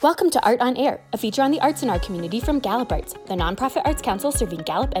Welcome to Art on Air, a feature on the arts in our community from Gallup Arts, the nonprofit arts council serving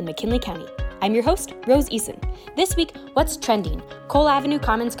Gallup and McKinley County. I'm your host, Rose Eason. This week, what's trending? Cole Avenue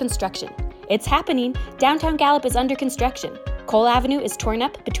Commons construction. It's happening. Downtown Gallup is under construction. Cole Avenue is torn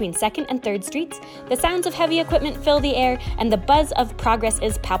up between 2nd and 3rd Streets. The sounds of heavy equipment fill the air, and the buzz of progress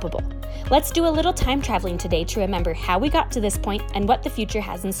is palpable. Let's do a little time traveling today to remember how we got to this point and what the future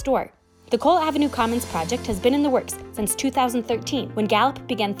has in store. The Cole Avenue Commons project has been in the works since 2013, when Gallup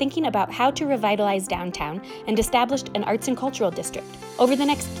began thinking about how to revitalize downtown and established an arts and cultural district. Over the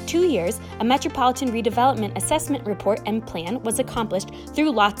next 2 years, a metropolitan redevelopment assessment report and plan was accomplished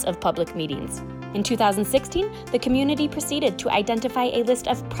through lots of public meetings. In 2016, the community proceeded to identify a list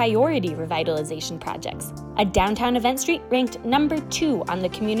of priority revitalization projects. A downtown event street ranked number 2 on the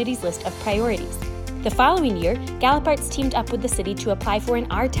community's list of priorities. The following year, Gallup Arts teamed up with the city to apply for an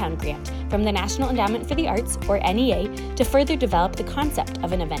Our Town grant from the National Endowment for the Arts, or NEA, to further develop the concept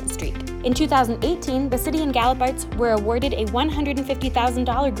of an event street. In 2018, the city and Gallup Arts were awarded a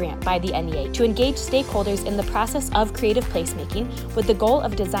 $150,000 grant by the NEA to engage stakeholders in the process of creative placemaking with the goal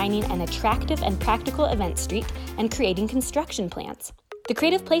of designing an attractive and practical event street and creating construction plans. The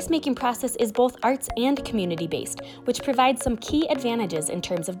creative placemaking process is both arts and community-based, which provides some key advantages in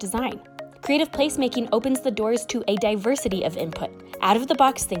terms of design. Creative placemaking opens the doors to a diversity of input,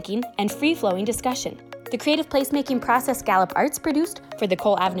 out-of-the-box thinking, and free-flowing discussion. The creative placemaking process Gallup Arts produced for the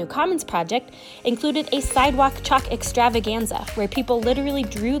Cole Avenue Commons project included a sidewalk chalk extravaganza where people literally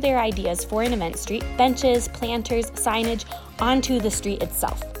drew their ideas for an event street, benches, planters, signage, onto the street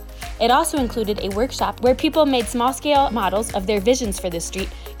itself. It also included a workshop where people made small-scale models of their visions for the street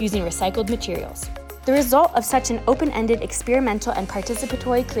using recycled materials. The result of such an open-ended, experimental, and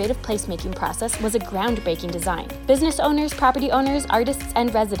participatory creative placemaking process was a groundbreaking design. Business owners, property owners, artists,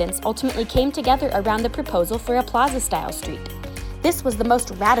 and residents ultimately came together around the proposal for a plaza-style street. This was the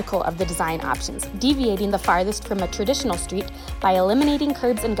most radical of the design options, deviating the farthest from a traditional street by eliminating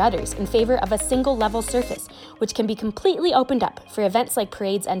curbs and gutters in favor of a single-level surface, which can be completely opened up for events like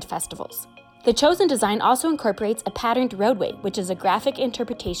parades and festivals. The chosen design also incorporates a patterned roadway, which is a graphic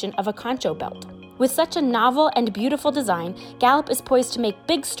interpretation of a concho belt. With such a novel and beautiful design, Gallup is poised to make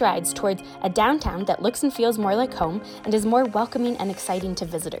big strides towards a downtown that looks and feels more like home and is more welcoming and exciting to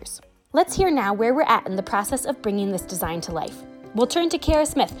visitors. Let's hear now where we're at in the process of bringing this design to life. We'll turn to Kara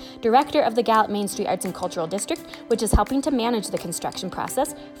Smith, director of the Gallup Main Street Arts and Cultural District, which is helping to manage the construction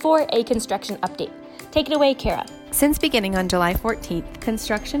process, for a construction update. Take it away, Kara. Since beginning on July 14th,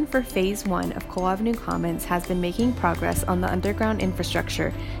 construction for Phase 1 of Cole Avenue Commons has been making progress on the underground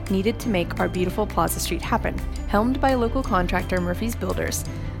infrastructure needed to make our beautiful Plaza Street happen. Helmed by local contractor Murphy's Builders,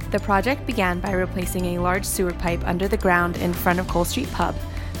 the project began by replacing a large sewer pipe under the ground in front of Cole Street Pub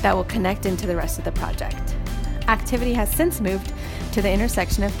that will connect into the rest of the project. Activity has since moved to the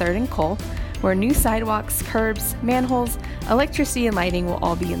intersection of 3rd and Cole, where new sidewalks, curbs, manholes, electricity, and lighting will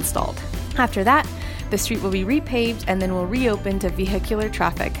all be installed. After that, the street will be repaved and then will reopen to vehicular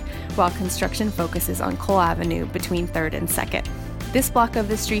traffic while construction focuses on Cole Avenue between 3rd and 2nd. This block of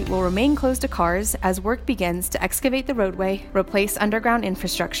the street will remain closed to cars as work begins to excavate the roadway, replace underground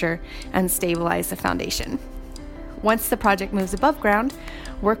infrastructure, and stabilize the foundation. Once the project moves above ground,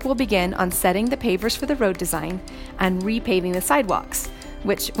 work will begin on setting the pavers for the road design and repaving the sidewalks,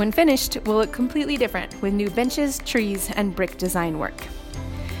 which, when finished, will look completely different with new benches, trees, and brick design work.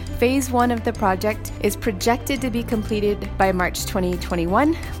 Phase 1 of the project is projected to be completed by March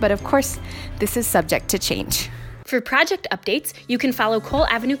 2021, but of course, this is subject to change. For project updates, you can follow Cole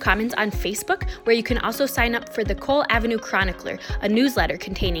Avenue Commons on Facebook, where you can also sign up for the Cole Avenue Chronicler, a newsletter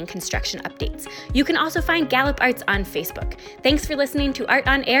containing construction updates. You can also find Gallup Arts on Facebook. Thanks for listening to Art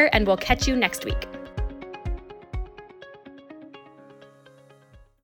on Air, and we'll catch you next week.